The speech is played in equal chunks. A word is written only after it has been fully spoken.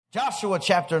Joshua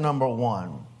chapter number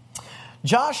 1.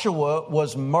 Joshua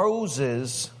was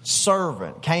Moses'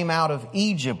 servant, came out of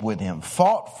Egypt with him,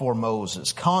 fought for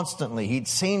Moses constantly. He'd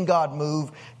seen God move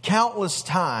countless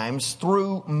times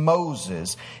through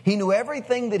Moses. He knew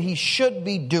everything that he should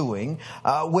be doing,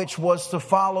 which was to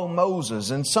follow Moses.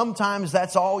 And sometimes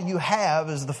that's all you have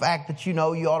is the fact that you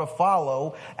know you ought to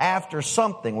follow after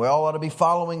something. We all ought to be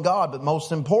following God, but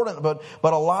most important, but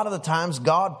a lot of the times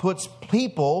God puts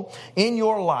people in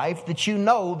your life that you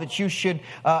know that you should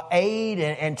aid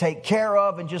and take care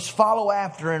of and just follow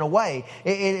after in a way.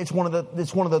 It's one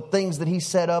of the things that he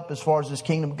set up as far as his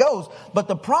kingdom goes. But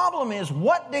the problem is,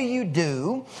 what do you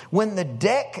do when the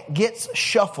deck gets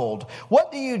shuffled?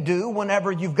 What do you do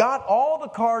whenever you've got all the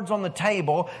cards on the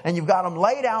table and you've got them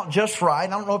laid out just right? I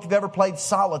don't know if you've ever played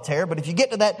solitaire, but if you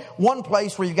get to that one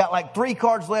place where you've got like 3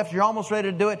 cards left, you're almost ready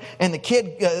to do it, and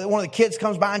one of the kids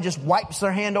comes by and just wipes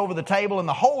their hand over the table and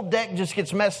the whole deck just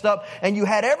gets messed up, and you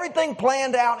had everything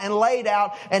planned out and laid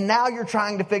out, and now you're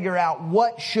trying to figure out,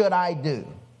 what should I do?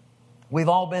 We've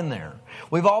all been there.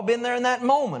 We've all been there in that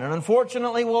moment. And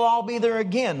unfortunately, we'll all be there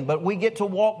again. But we get to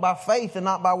walk by faith and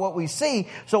not by what we see.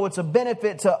 So it's a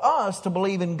benefit to us to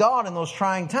believe in God in those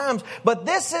trying times. But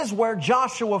this is where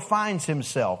Joshua finds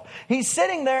himself. He's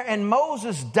sitting there and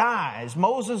Moses dies.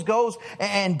 Moses goes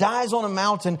and dies on a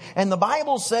mountain. And the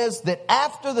Bible says that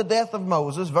after the death of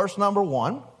Moses, verse number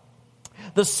 1,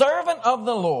 the servant of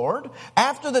the Lord,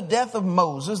 after the death of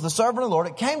Moses, the servant of the Lord,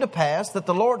 it came to pass that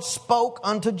the Lord spoke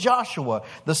unto Joshua,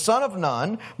 the son of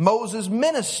Nun, Moses'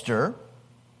 minister,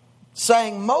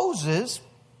 saying, Moses,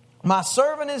 my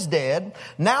servant is dead.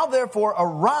 Now therefore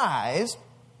arise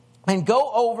and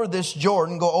go over this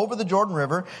Jordan, go over the Jordan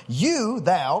River,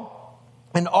 thou,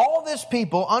 and all this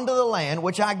people unto the land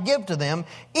which I give to them,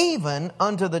 even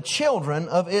unto the children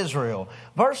of Israel.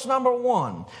 Verse number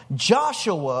 1,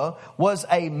 Joshua was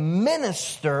a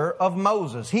minister of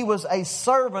Moses. He was a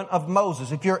servant of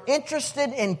Moses. If you're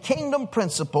interested in kingdom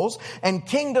principles and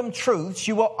kingdom truths,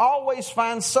 you will always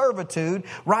find servitude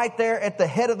right there at the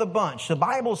head of the bunch. The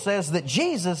Bible says that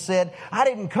Jesus said, I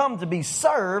didn't come to be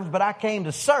served, but I came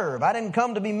to serve. I didn't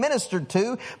come to be ministered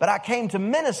to, but I came to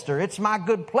minister. It's my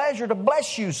good pleasure to bless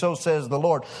you, so says the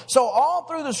Lord. So all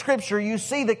through the scripture, you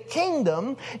see the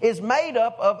kingdom is made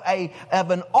up of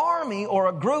an army or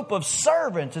a group of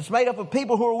servants. It's made up of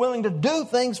people who are willing to do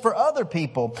things for other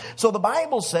people. So the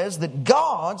Bible says that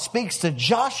God speaks to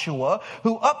Joshua,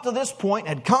 who up to this point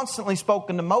had constantly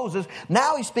spoken to Moses.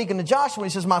 Now he's speaking to Joshua.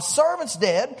 He says, my servant's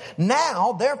dead.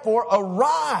 Now, therefore,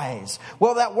 arise.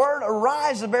 Well, that word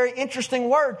arise is a very interesting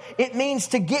word. It means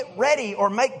to get ready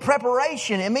or make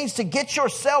preparation. It means to get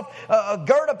yourself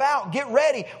gird about, get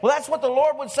ready. Well, that's what the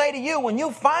Lord would say to you when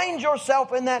you find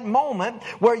yourself in that moment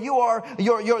where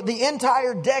the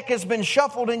entire deck has been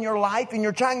shuffled in your life and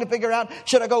you're trying to figure out,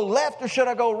 should I go left or should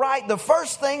I go right? The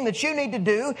first thing that you need to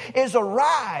do is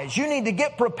arise. You need to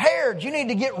get prepared. You need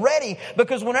to get ready,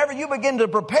 because whenever you begin to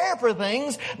prepare for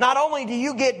things, not only do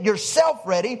you get yourself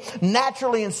ready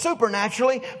naturally and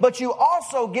supernaturally, but you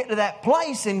also get to that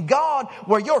place in God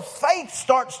where your faith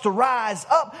starts to rise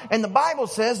up. And the Bible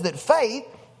says that faith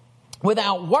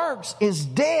without works is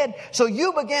dead. So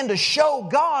you begin to show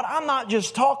God, I'm not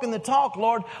just talking the talk,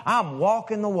 Lord, I'm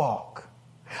walking the walk.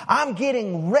 I'm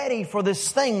getting ready for this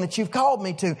thing that you've called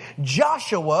me to.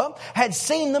 Joshua had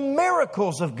seen the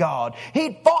miracles of God.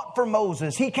 He'd fought for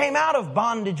Moses. He came out of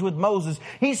bondage with Moses.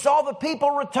 He saw the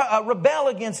people rebel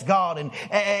against God,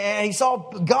 and he saw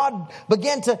God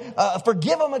begin to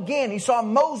forgive them again. He saw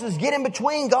Moses get in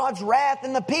between God's wrath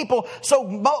and the people.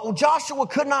 So Joshua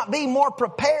could not be more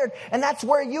prepared, and that's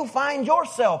where you find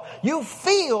yourself. You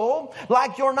feel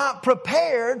like you're not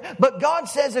prepared, but God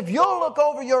says, if you'll look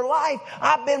over your life,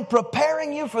 I've been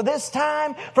preparing you for this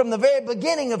time from the very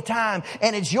beginning of time.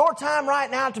 And it's your time right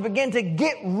now to begin to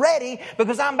get ready,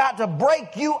 because I'm about to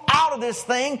break you out of this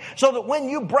thing so that when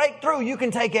you break through, you can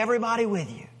take everybody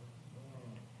with you.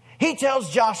 He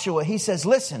tells Joshua, he says,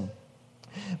 listen,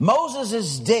 Moses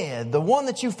is dead. The one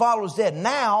that you follow is dead.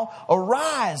 Now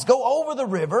arise, go over the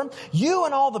river, you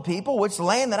and all the people, which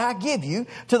land that I give you,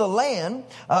 to the land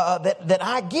that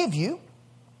I give you,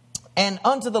 and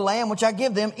unto the land which I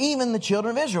give them, even the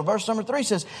children of Israel. Verse number 3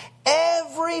 says,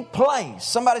 every place,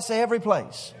 somebody say every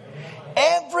place.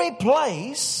 Every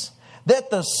place that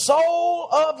the sole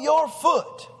of your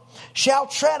foot shall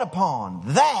tread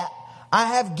upon, that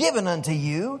I have given unto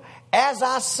you, as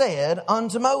I said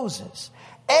unto Moses.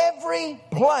 Every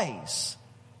place.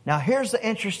 Now here's the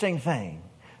interesting thing.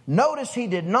 Notice he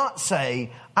did not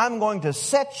say, I'm going to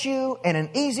set you in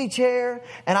an easy chair,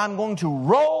 and I'm going to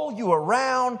roll you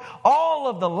around all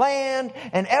of the land,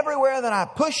 and everywhere that I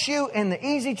push you in the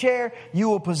easy chair, you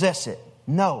will possess it.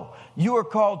 No, you are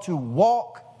called to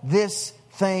walk this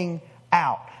thing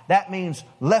out. That means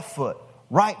left foot,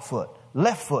 right foot,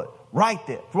 left foot,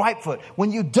 right foot.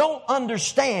 When you don't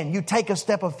understand, you take a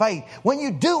step of faith. When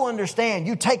you do understand,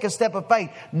 you take a step of faith,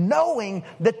 knowing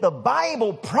that the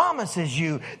Bible promises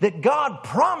you, that God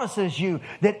promises you,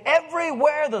 that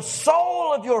everywhere the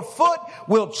sole of your foot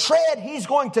will tread, He's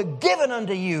going to give it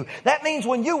unto you. That means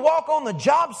when you walk on the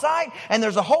job site and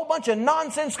there's a whole bunch of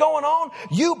nonsense going on,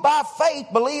 you by faith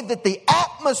believe that the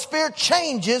atmosphere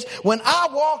changes when I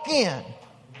walk in.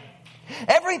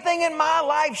 Everything in my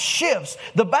life shifts.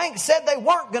 The bank said they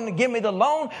weren't going to give me the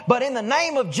loan, but in the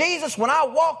name of Jesus, when I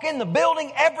walk in the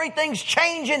building, everything's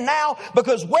changing now,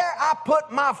 because where I put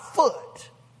my foot,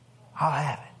 I'll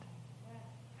have it.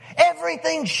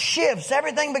 Everything shifts.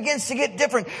 Everything begins to get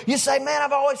different. You say, man,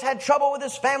 I've always had trouble with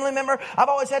this family member. I've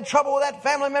always had trouble with that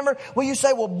family member. Well, you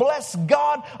say, well, bless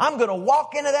God, I'm going to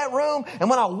walk into that room. And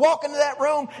when I walk into that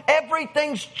room,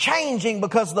 everything's changing,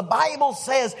 because the Bible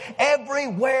says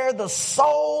everywhere the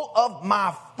sole of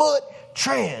my foot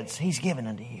treads, He's given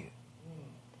unto you.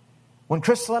 When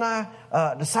Crystal and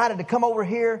I decided to come over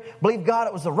here, believe God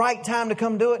it was the right time to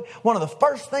come do it, one of the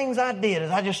first things I did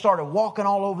is I just started walking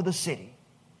all over the city.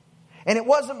 And it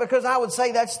wasn't because I would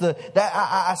say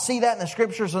I see that in the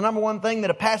Scriptures, the number one thing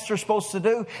that a pastor's supposed to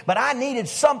do. But I needed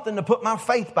something to put my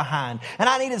faith behind. And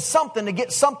I needed something to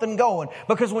get something going.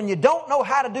 Because when you don't know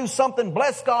how to do something,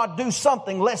 bless God, do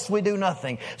something lest we do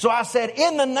nothing. So I said,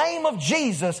 in the name of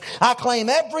Jesus, I claim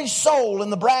every soul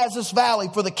in the Brazos Valley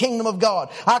for the kingdom of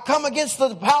God. I come against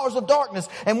the powers of darkness.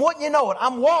 And wouldn't you know it,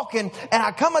 I'm walking and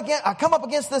I come up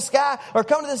against this guy, or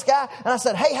come to this guy, and I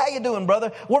said, hey, how you doing,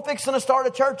 brother? We're fixing to start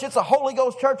a church. It's a Holy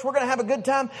Ghost church. We're going to have a good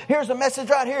time. Here's a message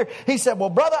right here. He said, well,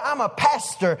 brother, I'm a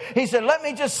pastor. He said, let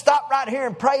me just stop right here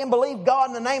and pray and believe God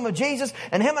in the name of Jesus.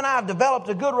 And him and I have developed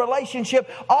a good relationship,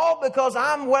 all because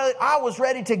I was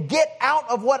ready to get out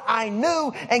of what I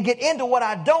knew and get into what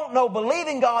I don't know,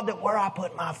 believing God that where I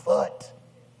put my foot,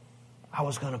 I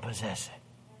was going to possess it.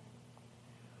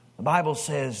 The Bible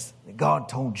says that God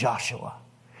told Joshua,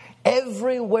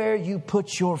 everywhere you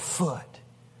put your foot,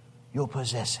 you'll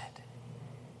possess it.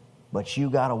 But you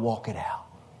got to walk it out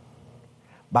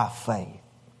by faith,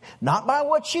 not by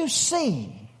what you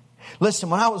see. Listen,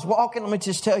 when I was walking, let me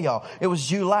just tell y'all, it was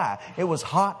July. It was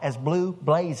hot as blue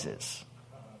blazes.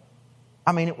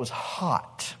 I mean, it was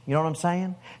hot. You know what I'm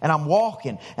saying? And I'm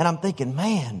walking and I'm thinking,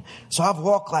 man, so I've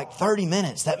walked like 30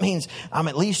 minutes. That means I'm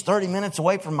at least 30 minutes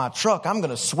away from my truck. I'm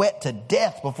going to sweat to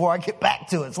death before I get back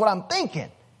to it. It's what I'm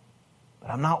thinking.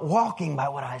 But I'm not walking by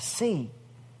what I see.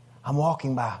 I'm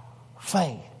walking by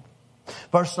faith.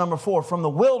 Verse number 4, from the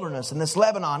wilderness in this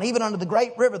Lebanon, even unto the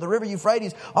great river, the river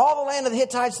Euphrates, all the land of the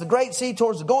Hittites, the great sea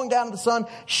towards the going down of the sun,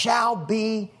 shall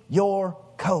be your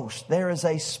coast. There is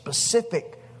a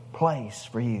specific place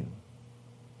for you.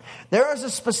 There is a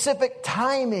specific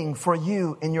timing for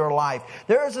you in your life.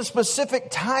 There is a specific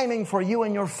timing for you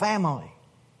and your family.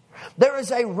 There is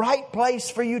a right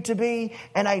place for you to be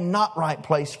and a not right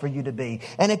place for you to be.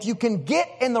 And if you can get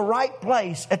in the right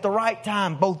place at the right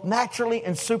time, both naturally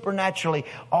and supernaturally,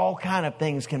 all kind of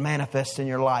things can manifest in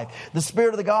your life. The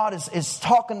Spirit of the God is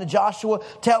talking to Joshua,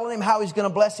 telling him how He's going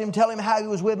to bless him, telling him how He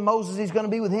was with Moses, He's going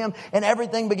to be with him. And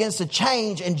everything begins to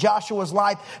change in Joshua's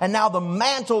life. And now the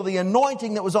mantle, the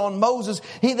anointing that was on Moses,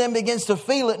 he then begins to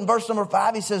feel it. In verse number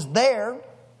 5, he says, there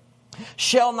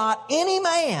shall not any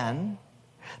man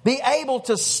be able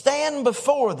to stand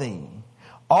before thee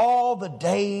all the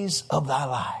days of thy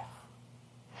life.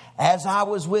 As I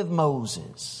was with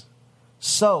Moses,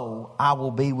 so I will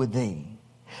be with thee.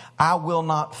 I will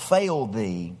not fail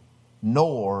thee,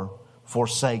 nor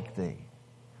forsake thee.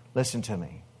 Listen to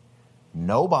me.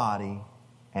 Nobody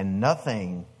and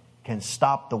nothing can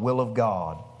stop the will of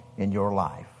God in your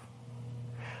life.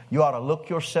 You ought to look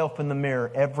yourself in the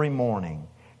mirror every morning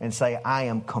and say, I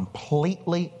am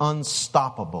completely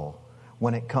unstoppable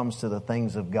when it comes to the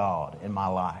things of God in my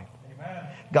life. Amen.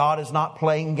 God is not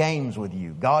playing games with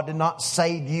you. God did not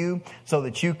save you so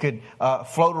that you could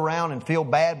float around and feel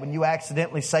bad when you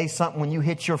accidentally say something when you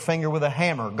hit your finger with a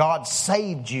hammer. God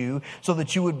saved you so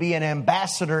that you would be an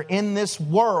ambassador in this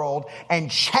world and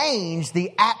change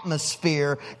the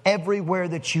atmosphere everywhere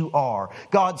that you are.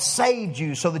 God saved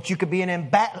you so that you could be an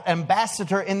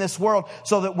ambassador in this world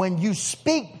so that when you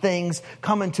speak, things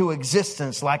come into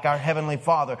existence like our Heavenly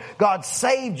Father. God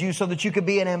saved you so that you could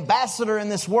be an ambassador in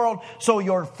this world so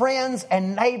your friends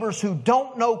and neighbors who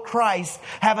don't know Christ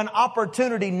have an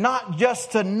opportunity not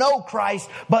just to know Christ,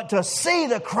 but to see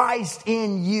the Christ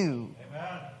in you.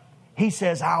 He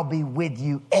says, I'll be with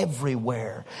you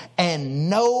everywhere, and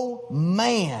no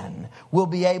man will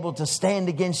be able to stand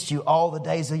against you all the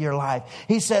days of your life.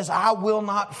 He says, I will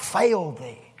not fail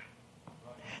thee.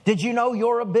 Did you know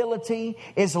your ability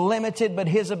is limited, but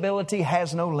His ability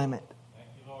has no limit?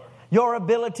 Your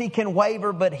ability can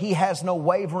waver, but He has no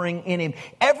wavering in Him.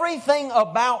 Everything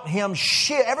about Him,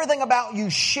 everything about you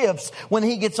shifts when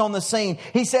He gets on the scene.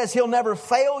 He says He'll never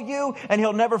fail you and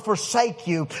He'll never forsake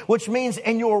you, which means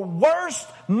in your worst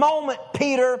moment,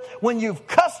 Peter, when you've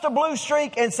cussed a blue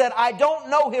streak and said, I don't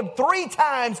know Him 3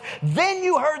 times, then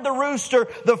you heard the rooster,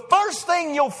 the first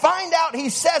thing you'll find out He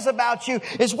says about you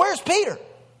is, where's Peter?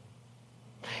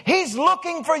 He's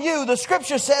looking for you. The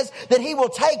scripture says that He will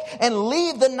take and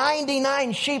leave the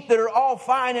 99 sheep that are all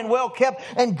fine and well kept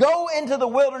and go into the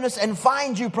wilderness and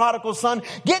find you, prodigal son.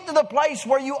 Get to the place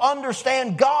where you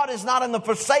understand God is not in the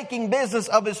forsaking business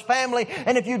of His family.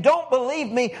 And if you don't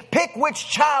believe me, pick which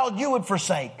child you would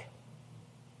forsake.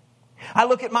 I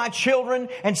look at my children,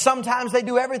 and sometimes they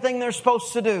do everything they're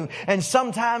supposed to do, and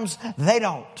sometimes they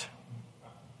don't.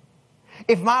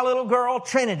 If my little girl,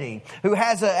 Trinity, who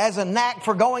has a knack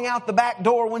for going out the back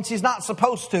door when she's not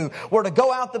supposed to, were to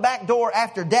go out the back door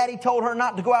after Daddy told her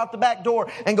not to go out the back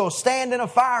door and go stand in a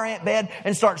fire ant bed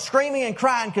and start screaming and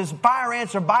crying because fire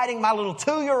ants are biting my little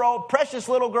 2-year-old precious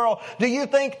little girl, do you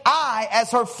think I,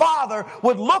 as her father,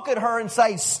 would look at her and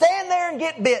say, stand there and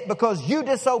get bit because you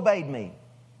disobeyed me?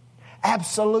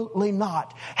 Absolutely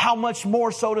not. How much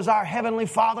more so does our Heavenly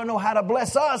Father know how to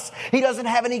bless us? He doesn't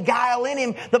have any guile in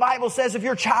Him. The Bible says if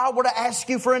your child were to ask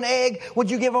you for an egg, would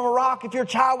you give him a rock? If your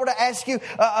child were to ask you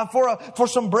for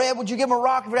some bread, would you give him a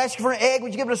rock? If it asked you for an egg,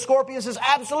 would you give it a scorpion? He says,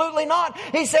 absolutely not.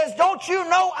 He says, don't you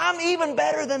know I'm even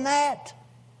better than that?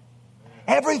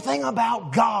 Everything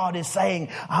about God is saying,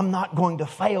 I'm not going to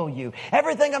fail you.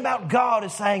 Everything about God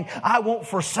is saying, I won't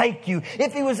forsake you.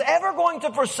 If He was ever going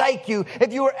to forsake you,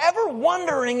 if you were ever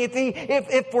wondering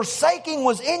if forsaking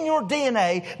was in your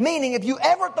DNA, meaning if you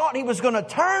ever thought He was going to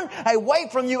turn away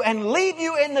from you and leave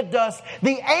you in the dust,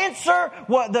 the answer,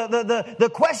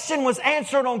 the question was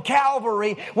answered on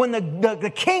Calvary when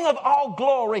the King of all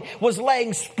glory was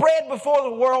laying spread before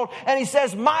the world, and He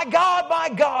says, my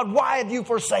God, why have you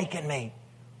forsaken me?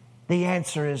 The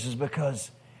answer is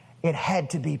because it had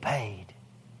to be paid.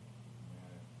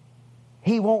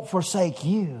 He won't forsake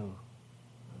you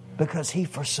because He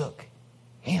forsook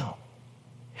Him.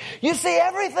 You see,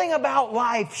 everything about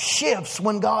life shifts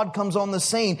when God comes on the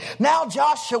scene. Now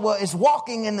Joshua is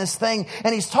walking in this thing,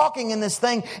 and he's talking in this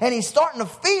thing, and he's starting to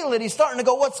feel it. He's starting to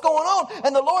go, what's going on?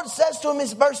 And the Lord says to him in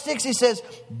verse 6, He says,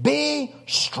 be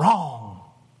strong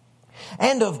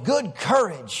and of good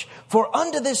courage, for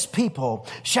unto this people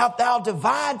shalt thou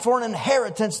divide for an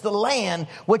inheritance the land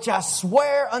which I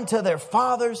swear unto their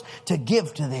fathers to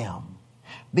give to them.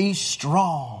 Be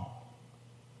strong.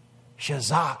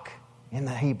 Shazak in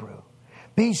the Hebrew.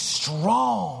 Be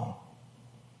strong,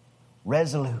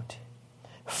 resolute,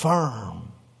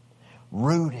 firm,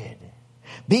 rooted.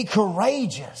 Be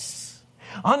courageous.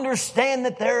 Understand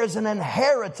that there is an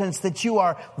inheritance that you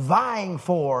are vying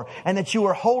for and that you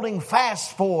are holding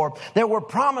fast for. There were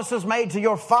promises made to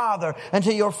your father and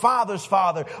to your father's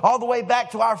father, all the way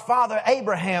back to our father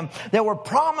Abraham. There were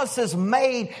promises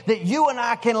made that you and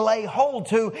I can lay hold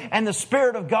to, and the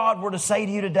Spirit of God were to say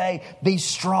to you today, be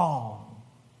strong,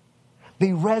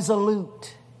 be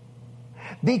resolute.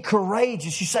 Be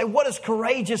courageous. You say, what does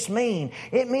courageous mean?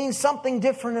 It means something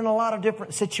different in a lot of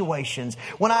different situations.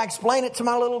 When I explain it to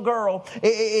my little girl,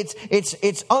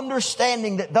 it's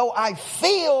understanding that though I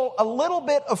feel a little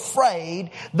bit afraid,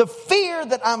 the fear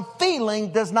that I'm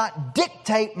feeling does not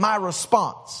dictate my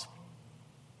response.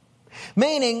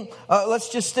 Meaning, let's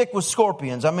just stick with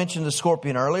scorpions. I mentioned the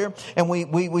scorpion earlier, and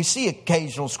we see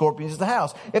occasional scorpions at the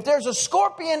house. If there's a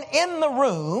scorpion in the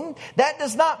room, that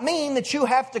does not mean that you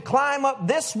have to climb up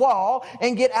this wall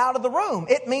and get out of the room.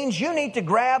 It means you need to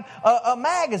grab a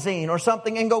magazine or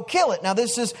something and go kill it. Now,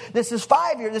 this is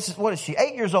 5 years. What is she?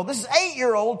 8 years old. This is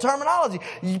 8-year-old terminology.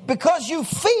 Because you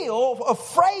feel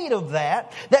afraid of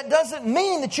that, that doesn't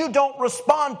mean that you don't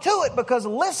respond to it. Because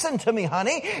listen to me,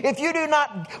 honey, if you do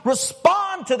not respond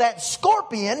to that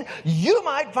scorpion, you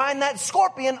might find that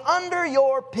scorpion under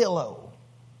your pillow.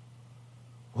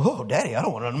 Whoa, Daddy, I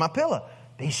don't want it under my pillow.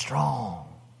 Be strong.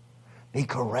 Be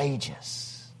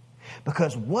courageous.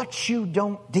 Because what you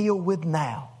don't deal with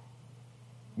now,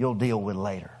 you'll deal with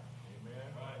later.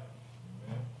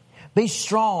 Be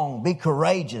strong, be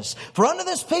courageous. For unto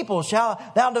this people shall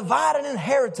thou divide an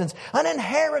inheritance. An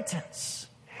inheritance.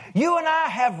 You and I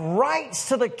have rights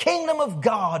to the kingdom of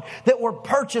God that were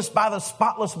purchased by the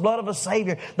spotless blood of a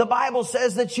Savior. The Bible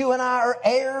says that you and I are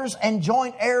heirs and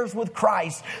joint heirs with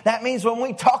Christ. That means when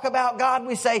we talk about God,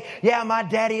 we say, yeah, my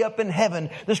daddy up in heaven.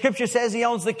 The scripture says He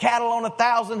owns the cattle on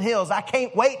 1,000 hills. I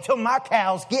can't wait till my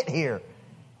cows get here.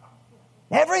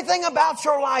 Everything about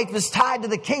your life is tied to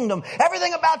the kingdom.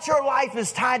 Everything about your life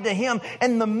is tied to Him.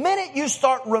 And the minute you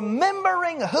start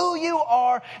remembering who you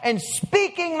are and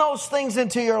speaking those things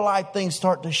into your life, things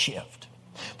start to shift.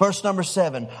 Verse number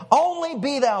 7. Only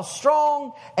be thou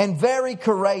strong and very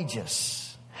courageous,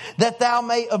 that thou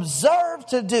may observe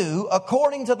to do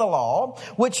according to the law,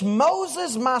 which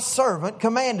Moses my servant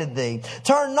commanded thee.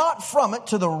 Turn not from it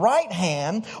to the right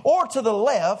hand or to the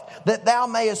left, that thou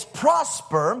mayest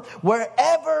prosper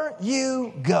wherever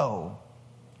you go.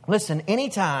 Listen,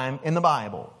 anytime in the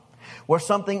Bible where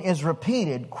something is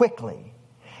repeated quickly,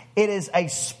 it is a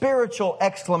spiritual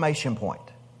exclamation point.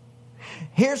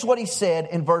 Here's what he said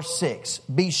in verse 6.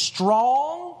 Be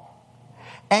strong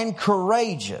and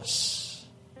courageous.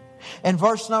 And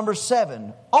verse number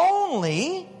 7,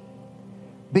 only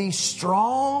be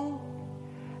strong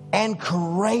and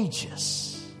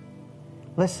courageous.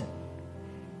 Listen,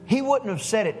 he wouldn't have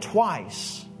said it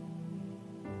twice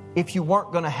if you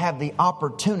weren't going to have the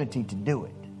opportunity to do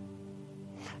it.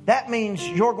 That means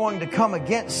you're going to come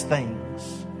against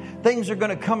things. Things are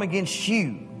going to come against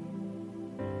you.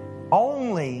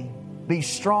 Only be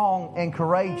strong and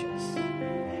courageous.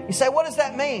 You say, what does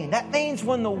that mean? That means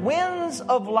when the winds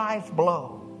of life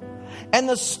blow and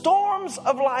the storms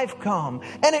of life come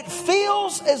and it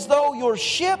feels as though your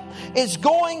ship is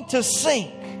going to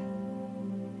sink,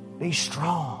 be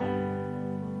strong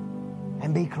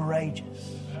and be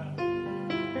courageous.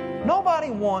 Nobody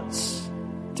wants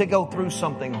to go through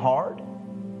something hard.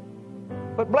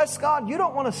 But bless God, you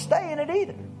don't want to stay in it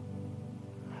either.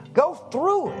 Go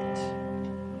through it.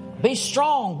 Be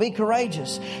strong, be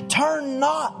courageous. Turn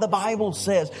not, the Bible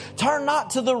says, turn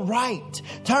not to the right,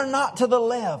 turn not to the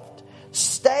left.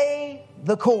 Stay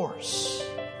the course.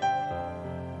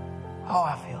 Oh,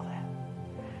 I feel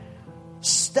that.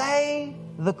 Stay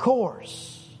the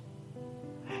course.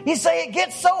 You say it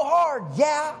gets so hard.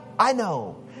 Yeah, I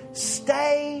know.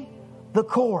 Stay the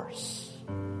course.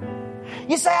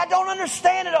 You say, I don't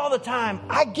understand it all the time.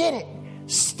 I get it.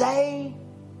 Stay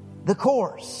the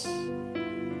course.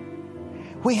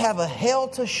 We have a hell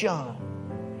to shun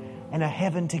and a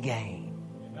heaven to gain.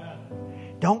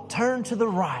 Don't turn to the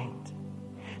right.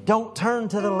 Don't turn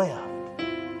to the left.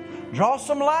 Draw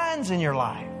some lines in your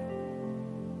life.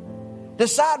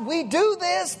 Decide we do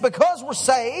this because we're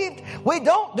saved. We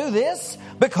don't do this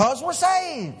because we're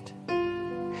saved.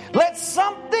 Let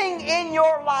something in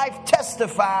your life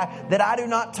testify that I do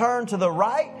not turn to the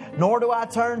right, nor do I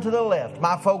turn to the left.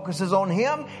 My focus is on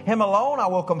Him, Him alone. I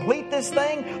will complete this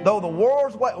thing. Though the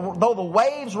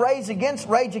waves rage against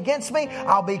me,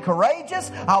 I'll be courageous,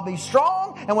 I'll be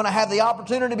strong. And when I have the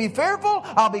opportunity to be fearful,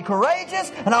 I'll be courageous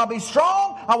and I'll be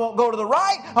strong. I won't go to the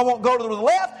right, I won't go to the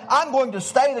left. I'm going to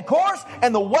stay the course.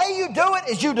 And the way you do it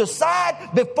is you decide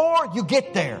before you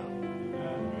get there.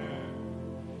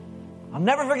 I'll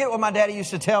never forget what my daddy used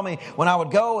to tell me when I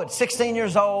would go at 16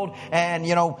 years old and,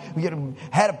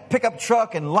 had a pickup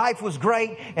truck and life was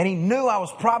great. And he knew I was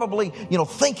probably,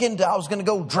 thinking I was going to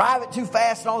go drive it too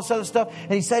fast and all this other stuff.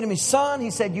 And he said to me, son,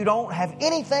 he said, you don't have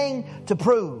anything to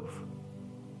prove.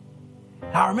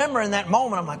 I remember in that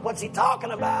moment, I'm like, what's he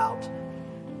talking about?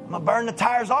 I'm going to burn the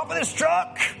tires off of this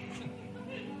truck.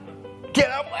 Get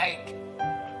up, wait.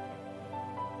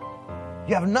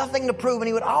 You have nothing to prove. And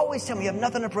he would always tell me, you have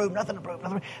nothing to prove, nothing to prove,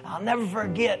 nothing to prove. I'll never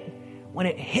forget when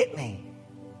it hit me.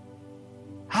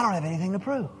 I don't have anything to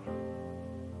prove.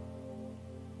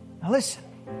 Now listen,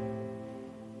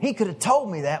 he could have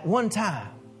told me that one time.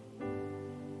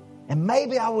 And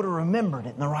maybe I would have remembered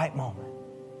it in the right moment.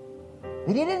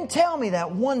 But he didn't tell me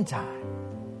that one time.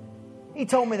 He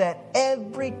told me that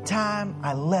every time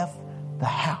I left the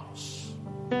house.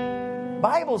 The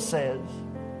Bible says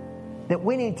that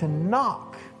we need to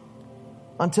knock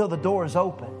until the door is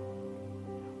open.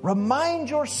 Remind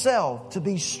yourself to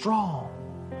be strong,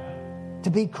 to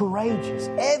be courageous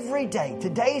every day.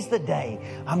 Today's the day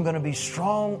I'm going to be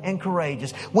strong and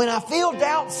courageous. When I feel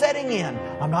doubt setting in,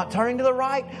 I'm not turning to the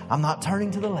right, I'm not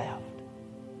turning to the left.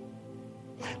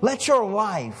 Let your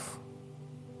life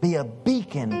be a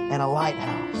beacon and a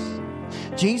lighthouse.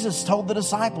 Jesus told the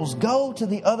disciples, go to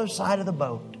the other side of the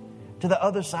boat, to the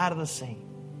other side of the sea.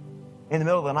 In the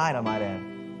middle of the night, I might add.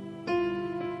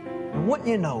 And wouldn't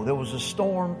you know, there was a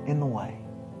storm in the way.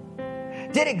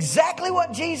 did exactly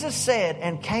what Jesus said,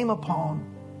 and came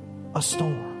upon a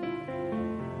storm.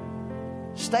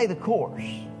 Stay the course.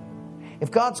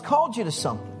 If God's called you to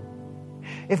something,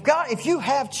 if you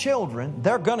have children,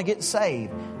 they're going to get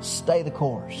saved. Stay the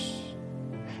course.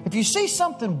 If you see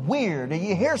something weird or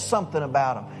you hear something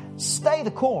about them, stay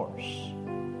the course.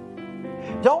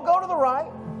 Don't go to the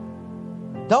right.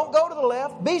 Don't go to the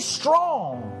left. Be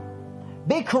strong.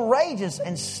 Be courageous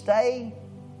and stay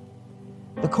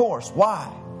the course.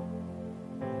 Why?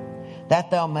 That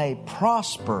thou may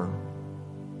prosper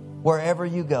wherever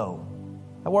you go.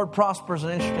 That word prosper is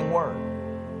an interesting word.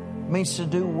 It means to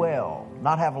do well,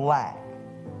 not have lack.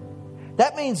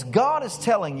 That means God is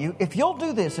telling you, if you'll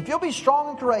do this, if you'll be strong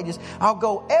and courageous, I'll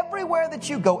go everywhere that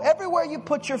you go, everywhere you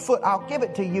put your foot, I'll give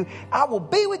it to you. I will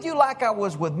be with you like I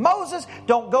was with Moses.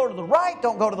 Don't go to the right,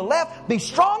 don't go to the left. Be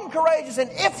strong and courageous, and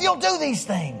if you'll do these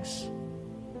things,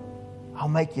 I'll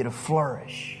make you to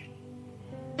flourish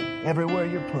everywhere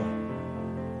you're put.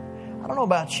 I don't know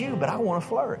about you, but I want to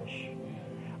flourish.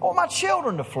 I want my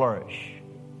children to flourish.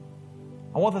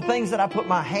 I want the things that I put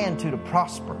my hand to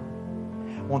prosper.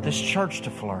 I want this church to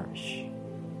flourish.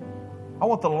 I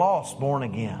want the lost born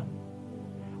again.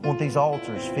 I want these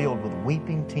altars filled with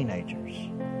weeping teenagers.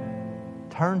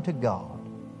 Turn to God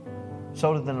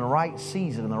so that in the right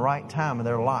season, in the right time of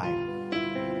their life,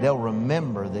 they'll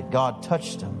remember that God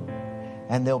touched them,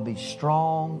 and they'll be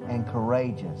strong and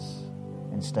courageous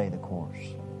and stay the course.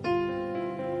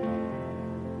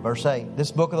 Verse 8,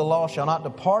 this book of the law shall not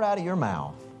depart out of your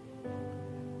mouth,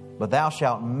 but thou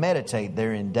shalt meditate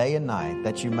therein day and night,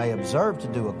 that you may observe to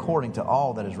do according to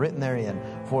all that is written therein.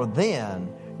 For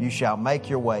then you shall make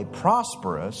your way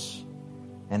prosperous,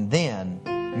 and then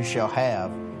you shall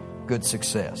have good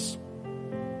success.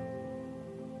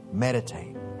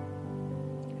 Meditate.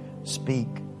 Speak,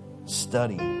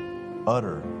 study,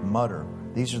 utter, mutter.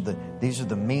 These are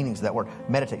the meanings of that word.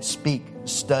 Meditate, speak,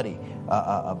 study,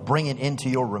 bring it into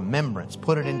your remembrance.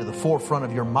 Put it into the forefront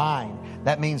of your mind.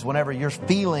 That means whenever you're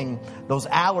feeling those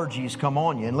allergies come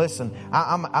on you. And listen,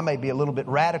 I may be a little bit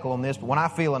radical in this, but when I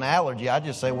feel an allergy, I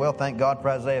just say, well, thank God for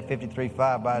Isaiah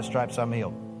 53:5, by His stripes I'm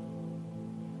healed.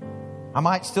 I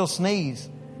might still sneeze,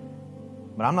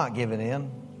 but I'm not giving in.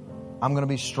 I'm going to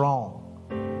be strong.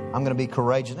 I'm going to be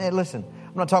courageous. Hey, listen,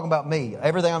 I'm not talking about me.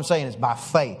 Everything I'm saying is by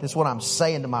faith. This is what I'm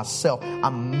saying to myself.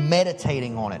 I'm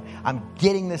meditating on it. I'm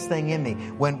getting this thing in me.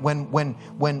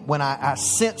 When I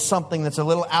sense something that's a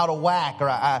little out of whack, or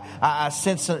I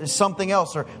sense something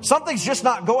else, or something's just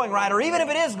not going right, or even if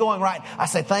it is going right, I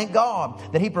say, thank God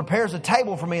that He prepares a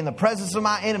table for me in the presence of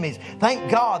my enemies.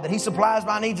 Thank God that He supplies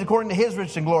my needs according to His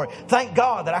riches and glory. Thank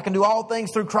God that I can do all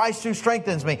things through Christ who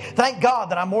strengthens me. Thank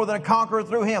God that I'm more than a conqueror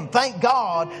through Him. Thank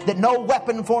God that no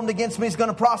weapon formed against me is going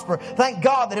to prosper. Thank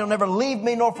God that He'll never leave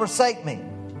me nor forsake me.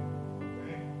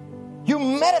 You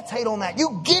meditate on that.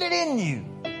 You get it in you.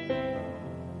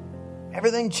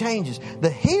 Everything changes. The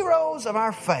heroes of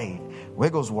our faith,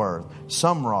 Wigglesworth,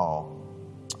 Sumrall,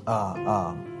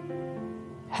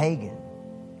 Hagen,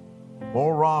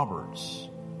 Oral Roberts,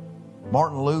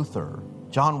 Martin Luther,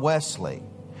 John Wesley,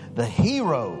 the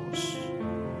heroes,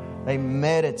 they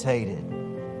meditated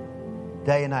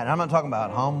day and night. I'm not talking about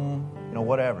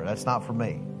whatever. That's not for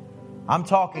me. I'm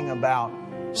talking about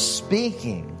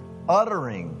speaking,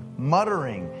 uttering,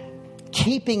 muttering,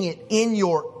 keeping it in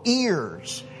your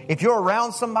ears. If you're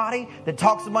around somebody that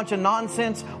talks a bunch of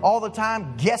nonsense all the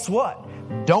time, guess what?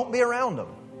 Don't be around them.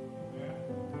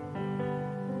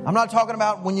 I'm not talking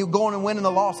about when you're going and winning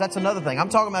the loss. That's another thing. I'm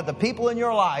talking about the people in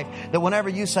your life that whenever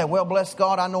you say, well, bless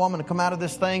God, I know I'm going to come out of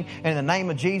this thing, and in the name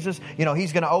of Jesus,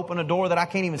 He's going to open a door that I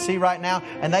can't even see right now,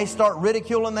 and they start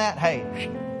ridiculing that,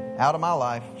 hey, out of my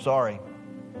life. Sorry.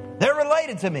 They're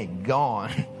related to me.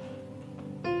 Gone.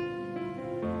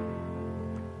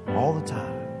 All the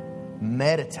time.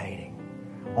 Meditating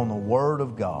on the Word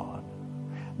of God.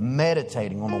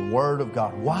 Meditating on the Word of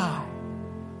God. Why?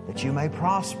 That you may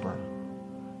prosper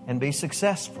and be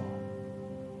successful.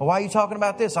 Well, why are you talking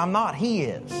about this? I'm not. He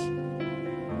is.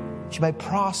 That you may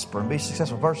prosper and be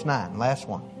successful. Verse 9, last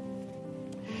one.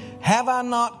 Have I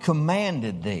not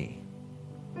commanded thee?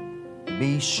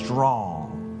 Be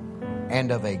strong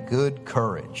and of a good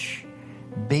courage.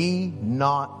 Be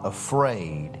not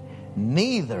afraid,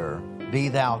 neither be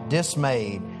thou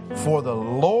dismayed, for the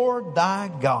Lord thy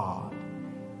God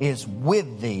is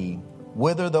with thee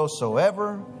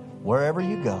whithersoever, wherever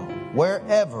you go,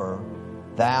 wherever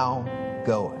thou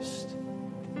goest.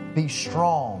 Be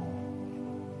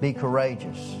strong, be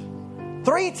courageous.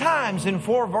 3 times in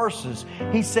 4 verses,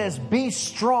 he says, be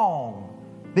strong,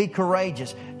 be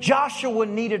courageous. Joshua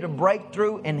needed a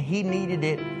breakthrough, and he needed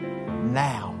it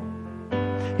now.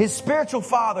 His spiritual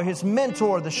father, his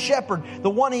mentor, the shepherd,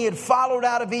 the one he had followed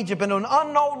out of Egypt into an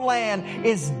unknown land,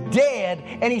 is dead.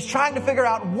 And he's trying to figure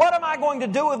out, what am I going to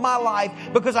do with my life?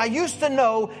 Because I used to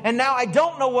know and now I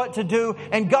don't know what to do.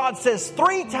 And God says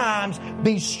 3 times,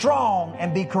 be strong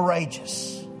and be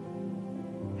courageous.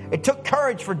 It took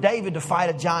courage for David to fight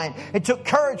a giant. It took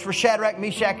courage for Shadrach,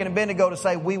 Meshach, and Abednego to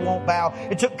say, we won't bow.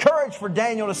 It took courage for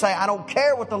Daniel to say, I don't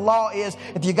care what the law is.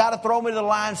 If you got to throw me to the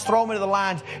lions, throw me to the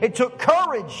lions. It took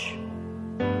courage.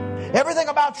 Everything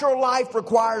about your life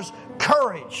requires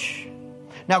courage.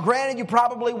 Now, granted, you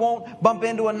probably won't bump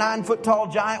into a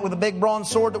 9-foot-tall giant with a big bronze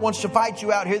sword that wants to fight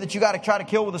you out here that you got to try to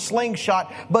kill with a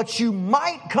slingshot. But you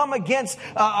might come against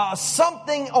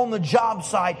something on the job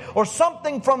site, or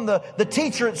something from the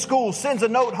teacher at school sends a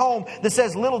note home that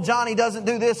says, little Johnny doesn't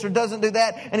do this or doesn't do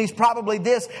that, and he's probably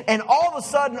this. And all of a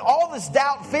sudden, all this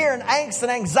doubt, fear, and angst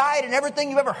and anxiety and everything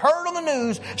you've ever heard on the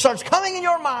news starts coming in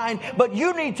your mind. But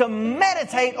you need to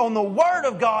meditate on the Word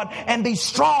of God and be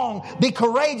strong, be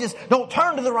courageous. Don't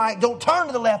turn to the right, don't turn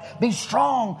to the left. Be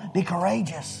strong, be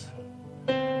courageous.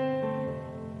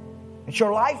 It's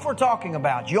your life we're talking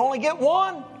about. You only get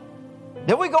one.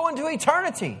 Then we go into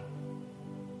eternity.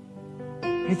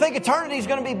 If you think eternity is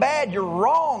going to be bad, you're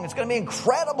wrong. It's going to be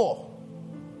incredible.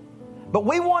 But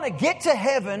we want to get to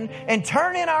heaven and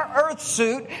turn in our earth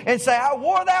suit and say, I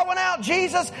wore that one out,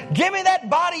 Jesus. Give me that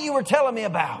body you were telling me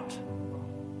about.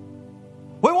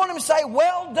 We want him to say,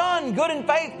 well done, good and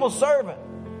faithful servant.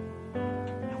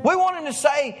 We want him to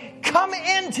say, come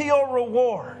into your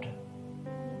reward.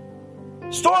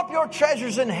 Store up your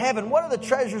treasures in heaven. What are the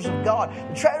treasures of God?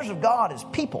 The treasures of God is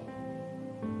people.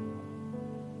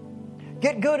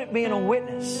 Get good at being a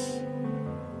witness.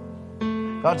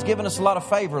 God's given us a lot of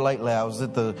favor lately. I was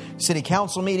at the city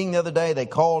council meeting the other day. They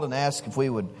called and asked if we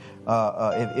would,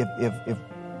 if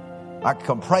I could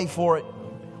come pray for it,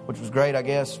 which was great, I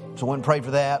guess. So I went and prayed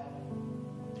for that.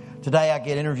 Today I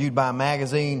get interviewed by a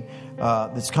magazine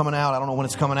that's coming out. I don't know when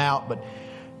it's coming out, but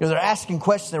they're asking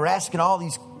questions. They're asking all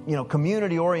these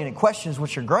community-oriented questions,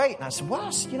 which are great. And I said,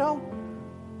 well,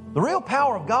 the real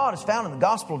power of God is found in the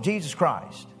gospel of Jesus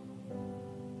Christ.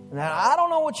 Now, I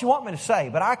don't know what you want me to say,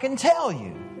 but I can tell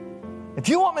you, if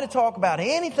you want me to talk about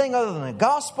anything other than the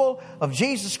gospel of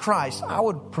Jesus Christ, I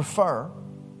would prefer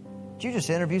that you just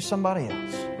interview somebody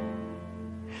else.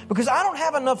 Because I don't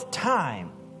have enough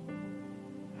time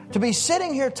to be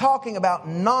sitting here talking about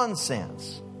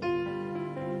nonsense.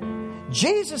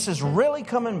 Jesus is really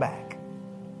coming back.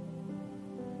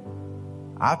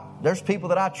 There's people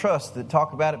that I trust that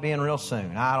talk about it being real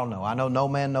soon. I don't know. I know no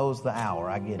man knows the hour.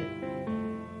 I get it.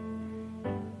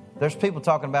 There's people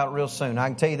talking about it real soon. I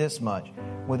can tell you this much.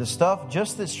 With the stuff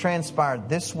just that's transpired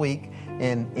this week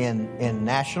in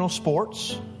national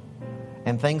sports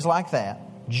and things like that,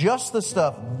 just the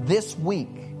stuff this week,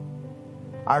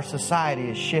 our society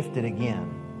has shifted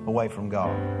again away from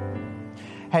God.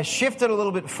 Has shifted a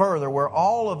little bit further where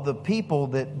all of the people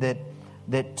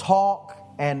that talk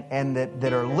and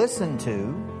that are listened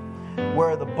to,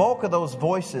 where the bulk of those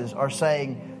voices are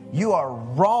saying, you are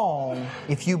wrong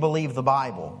if you believe the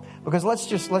Bible. Because let's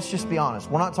just be honest.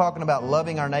 We're not talking about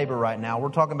loving our neighbor right now. We're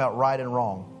talking about right and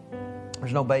wrong.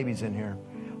 There's no babies in here.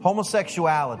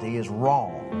 Homosexuality is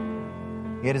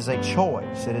wrong. It is a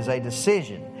choice. It is a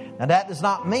decision. Now, that does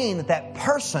not mean that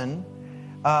person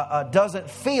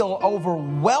doesn't feel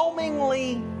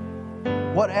overwhelmingly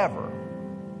whatever.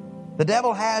 The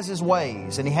devil has his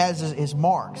ways and he has his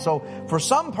marks. So for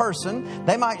some person,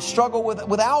 they might struggle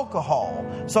with alcohol.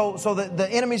 So the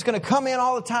enemy's going to come in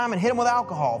all the time and hit them with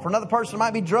alcohol. For another person, it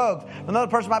might be drugs. For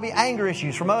another person, it might be anger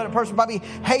issues. For another person, it might be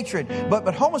hatred.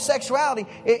 But homosexuality,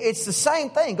 it's the same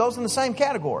thing. Goes in the same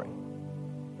category.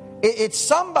 It's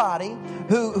somebody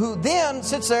who then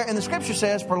sits there, and the Scripture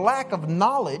says, for lack of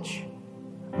knowledge,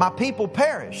 my people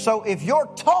perish. So if you're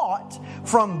taught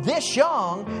from this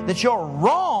young that you're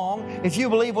wrong if you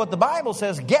believe what the Bible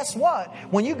says, guess what?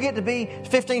 When you get to be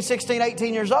 15, 16,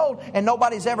 18 years old and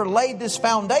nobody's ever laid this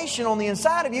foundation on the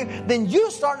inside of you, then you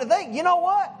start to think, you know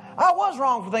what? I was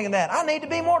wrong for thinking that. I need to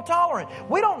be more tolerant.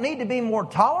 We don't need to be more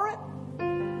tolerant.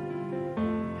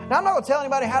 Now, I'm not going to tell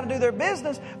anybody how to do their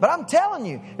business, but I'm telling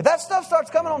you, if that stuff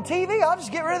starts coming on TV, I'll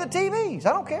just get rid of the TVs.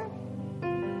 I don't care.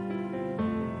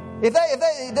 If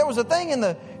there was a thing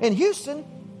in Houston,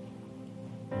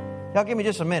 y'all give me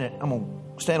just a minute. I'm going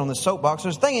to stand on this soapbox.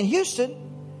 There's a thing in Houston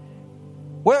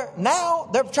where now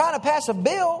they're trying to pass a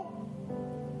bill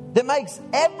that makes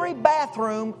every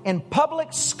bathroom in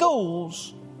public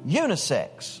schools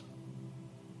unisex.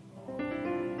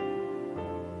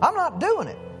 I'm not doing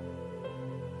it.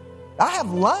 I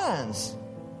have lines.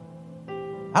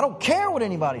 I don't care what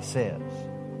anybody says.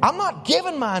 I'm not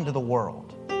giving mine to the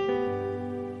world.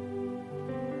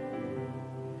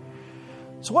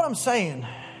 So what I'm saying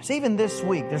is, even this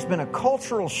week, there's been a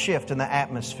cultural shift in the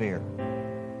atmosphere.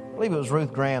 I believe it was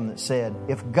Ruth Graham that said,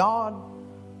 if God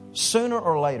sooner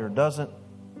or later doesn't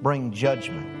bring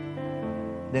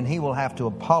judgment, then He will have to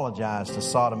apologize to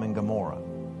Sodom and Gomorrah.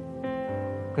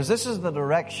 Because this is the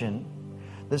direction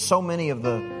that so many of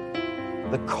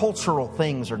the cultural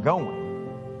things are going.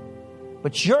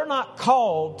 But you're not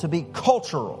called to be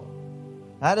cultural.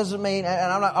 That doesn't mean,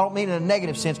 and I don't mean in a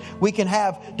negative sense, we can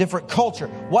have different culture.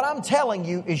 What I'm telling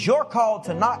you is you're called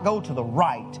to not go to the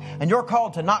right, and you're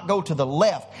called to not go to the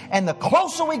left. And the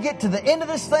closer we get to the end of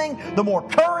this thing, the more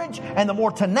courage and the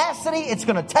more tenacity it's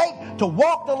going to take to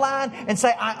walk the line and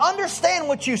say, I understand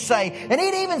what you say, and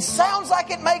it even sounds like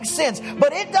it makes sense,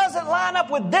 but it doesn't line up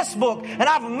with this book, and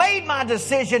I've made my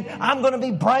decision. I'm going to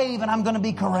be brave and I'm going to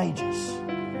be courageous.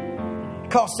 It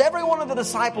cost every one of the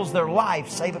disciples their life,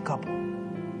 save a couple.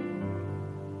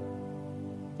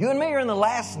 You and me are in the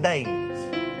last days.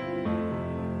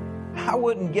 I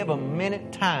wouldn't give a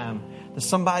minute time to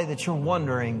somebody that you're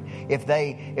wondering if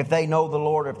they know the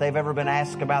Lord or if they've ever been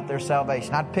asked about their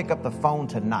salvation. I'd pick up the phone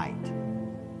tonight.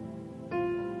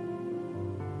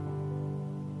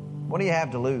 What do you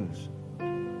have to lose?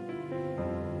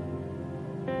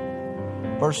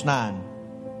 Verse 9.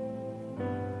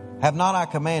 Have not I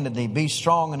commanded thee, be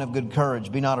strong and of good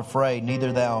courage, be not afraid, neither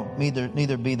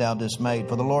be thou dismayed,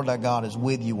 for the Lord thy God is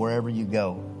with you wherever you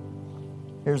go.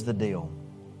 Here's the deal.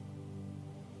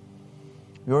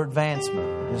 Your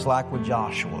advancement is like with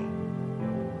Joshua.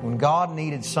 When God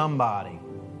needed somebody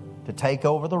to take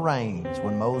over the reins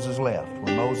when Moses left,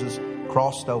 when Moses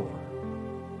crossed over,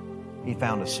 He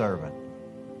found a servant.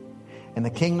 In the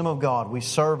kingdom of God, we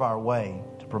serve our way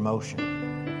to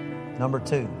promotion. Number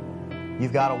 2.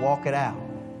 You've got to walk it out.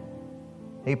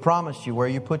 He promised you where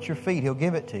you put your feet, He'll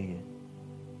give it to you.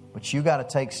 But you got to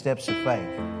take steps of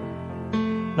faith.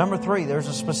 Number 3, there's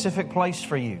a specific place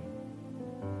for you.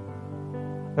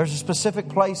 There's a specific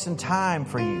place and time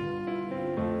for you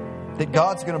that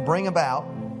God's going to bring about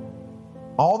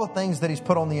all the things that He's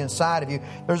put on the inside of you.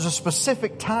 There's a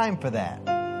specific time for that.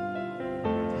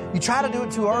 You try to do it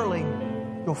too early,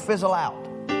 you'll fizzle out.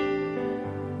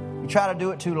 You try to do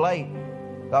it too late,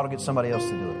 God will get somebody else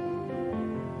to do it.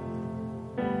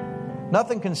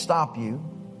 Nothing can stop you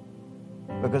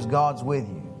because God's with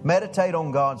you. Meditate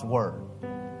on God's Word.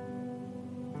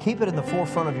 Keep it in the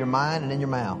forefront of your mind and in your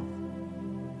mouth.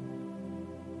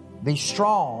 Be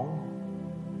strong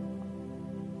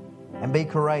and be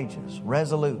courageous,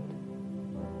 resolute,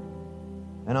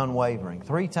 and unwavering.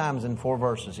 3 times in 4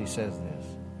 verses He says this.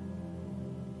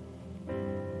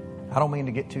 I don't mean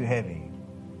to get too heavy.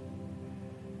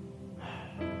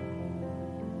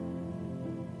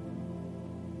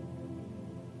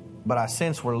 But I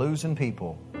sense we're losing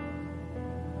people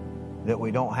that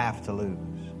we don't have to lose.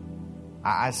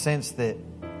 I sense that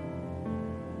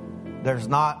there's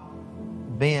not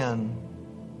been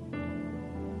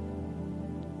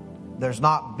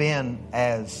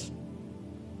as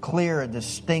clear a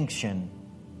distinction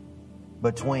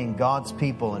between God's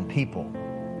people and people.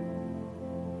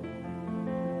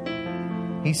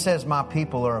 He says, my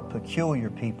people are a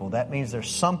peculiar people. That means there's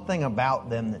something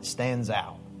about them that stands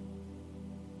out.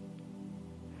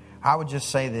 I would just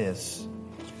say this,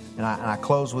 and I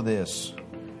close with this.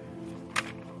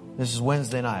 This is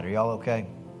Wednesday night. Are y'all okay?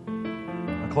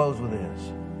 I close with this.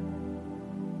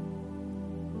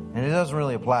 And it doesn't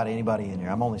really apply to anybody in here.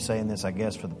 I'm only saying this, I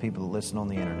guess, for the people that listen on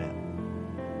the internet.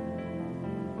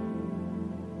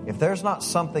 If there's not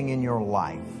something in your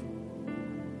life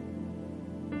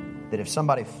that if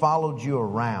somebody followed you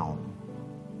around,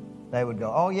 they would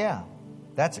go, oh yeah,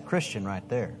 that's a Christian right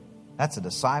there. That's a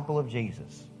disciple of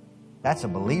Jesus. That's a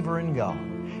believer in God.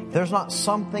 If there's not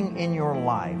something in your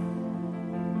life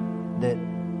that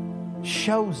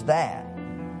shows that,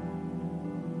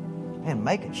 man,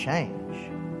 make a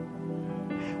change.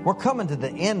 We're coming to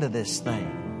the end of this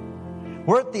thing.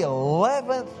 We're at the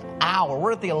 11th hour.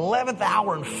 We're at the 11th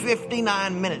hour and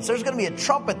 59 minutes. There's going to be a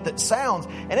trumpet that sounds,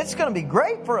 and it's going to be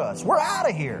great for us. We're out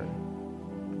of here.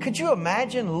 Could you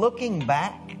imagine looking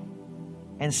back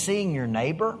and seeing your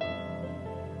neighbor?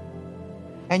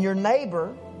 And your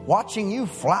neighbor watching you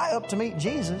fly up to meet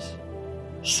Jesus,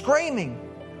 screaming,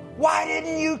 why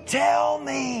didn't you tell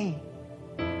me?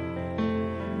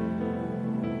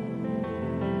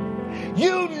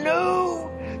 You knew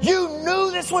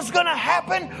this was going to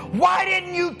happen. Why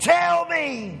didn't you tell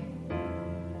me?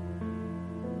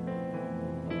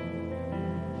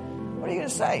 What are you going to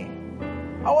say?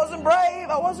 I wasn't brave.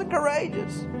 I wasn't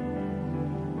courageous.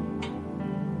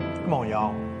 Come on,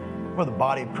 y'all. We're the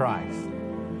body of Christ.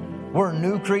 We're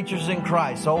new creatures in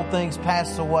Christ. Old things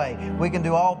pass away. We can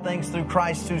do all things through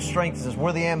Christ who strengthens us.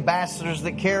 We're the ambassadors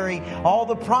that carry all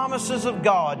the promises of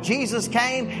God. Jesus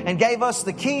came and gave us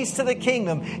the keys to the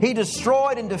kingdom. He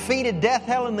destroyed and defeated death,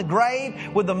 hell, and the grave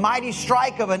with the mighty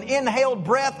strike of an inhaled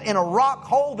breath in a rock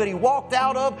hole that He walked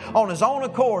out of on His own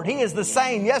accord. He is the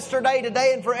same yesterday,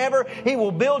 today, and forever. He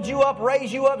will build you up,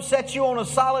 raise you up, set you on a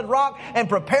solid rock, and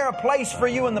prepare a place for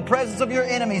you in the presence of your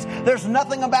enemies. There's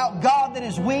nothing about God that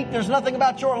is weak. There's nothing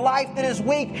about your life that is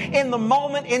weak. In the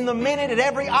moment, in the minute, at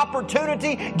every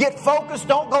opportunity, get focused.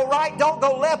 Don't go right, don't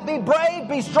go left. Be brave,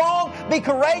 be strong, be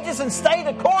courageous, and stay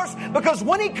the course, because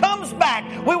when He comes back,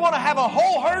 we want to have a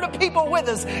whole herd of people with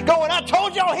us going, I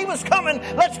told y'all He was coming.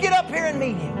 Let's get up here and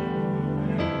meet Him.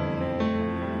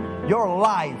 Your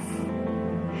life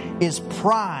is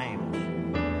primed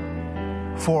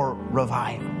for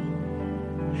revival.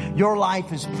 Your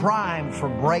life is primed for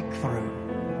breakthrough.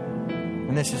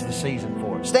 And this is the season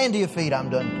for it. Stand to your feet. I'm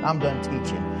done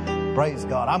teaching. Praise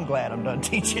God. I'm glad I'm done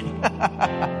teaching.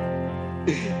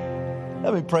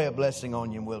 Let me pray a blessing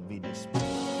on you and we'll be dismissed.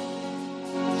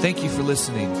 Thank you for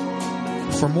listening.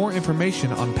 For more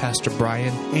information on Pastor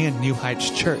Brian and New Heights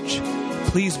Church,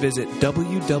 please visit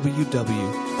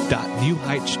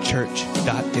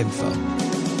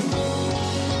www.newheightschurch.info.